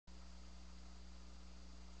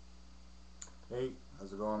Hey,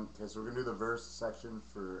 how's it going? Okay, so we're gonna do the verse section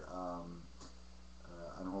for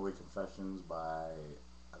Unholy Confessions by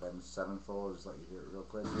Avenged Sevenfold. I'll just let you hear it real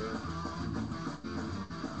quick here.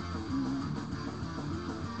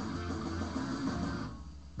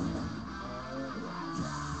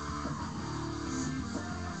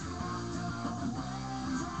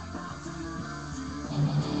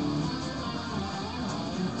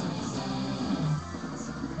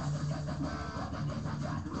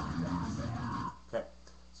 Okay,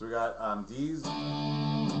 so we got D's, and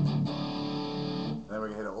then we're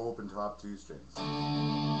gonna hit an open top 2 strings.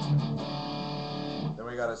 Then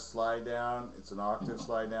we got a slide down. It's an octave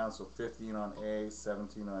slide down, so 15 on A,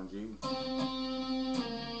 17 on G.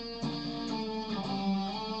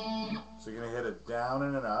 So you're gonna hit a down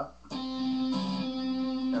and an up,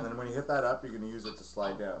 and then when you hit that up, you're gonna use it to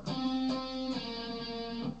slide down.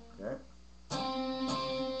 Okay.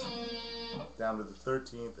 Down to the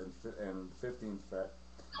 13th and 15th fret.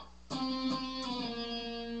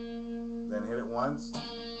 Then hit it once,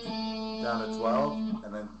 down to 12,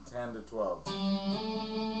 and then 10 to 12.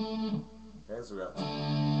 Okay, so we got.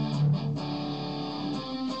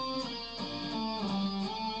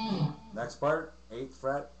 Next part, 8th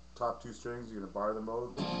fret, top 2 strings, you're going to bar them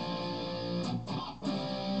both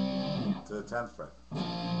to the 10th fret.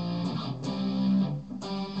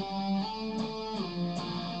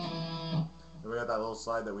 Then we got that little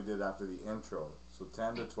slide that we did after the intro. So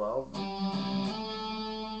 10 to 12,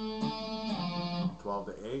 12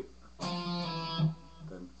 to 8,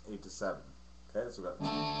 then 8 to 7. Okay, so we got.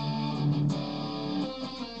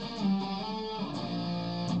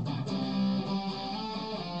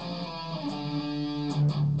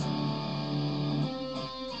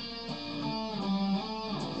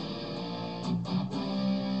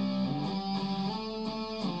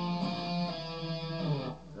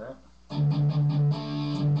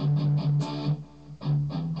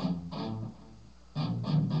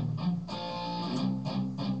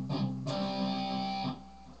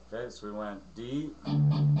 Okay, so we went D,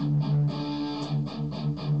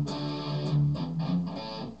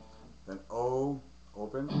 then O,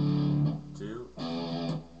 open, 2,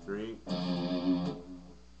 3,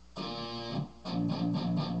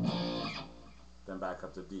 then back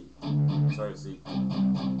up to D. Sorry, C.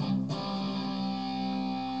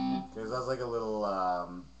 Okay, so that's like a little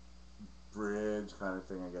bridge kind of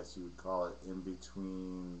thing, I guess you would call it, in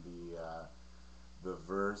between the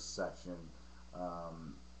verse section.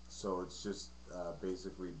 So it's just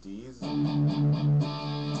basically D's, and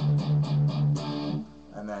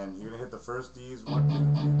then you're gonna hit the first D's, 1, 2,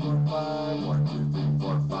 3, 4, 5, 1, 2, 3,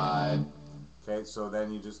 4, 5. Okay, so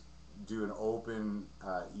then you just do an open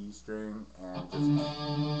E string and just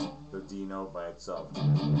the D note by itself.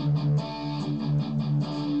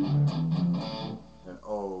 Then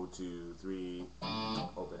O, 2, 3,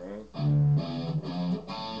 open A.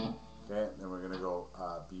 Okay, then we're gonna go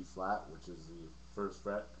B flat, which is the first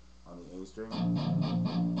fret on the A string,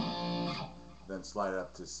 then slide it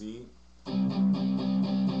up to C.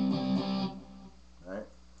 Right,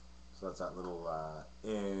 so that's that little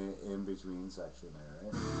in between section there,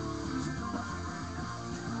 right?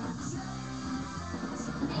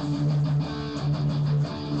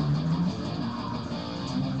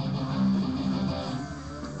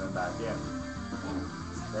 And then back in.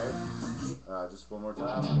 Okay, just one more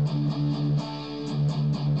time.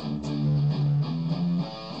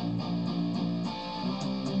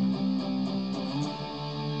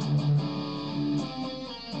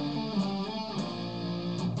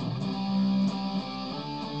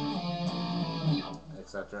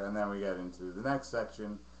 Etc. And then we get into the next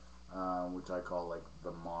section, which I call like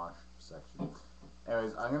the mosh section.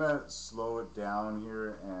 Anyways, I'm gonna slow it down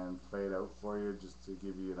here and play it out for you, just to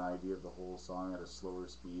give you an idea of the whole song at a slower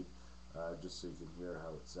speed, just so you can hear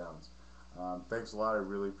how it sounds. Thanks a lot. I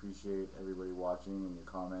really appreciate everybody watching and your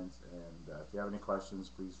comments. And if you have any questions,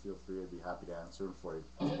 please feel free. I'd be happy to answer them for you.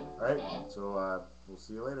 All right. So we'll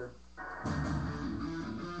see you later.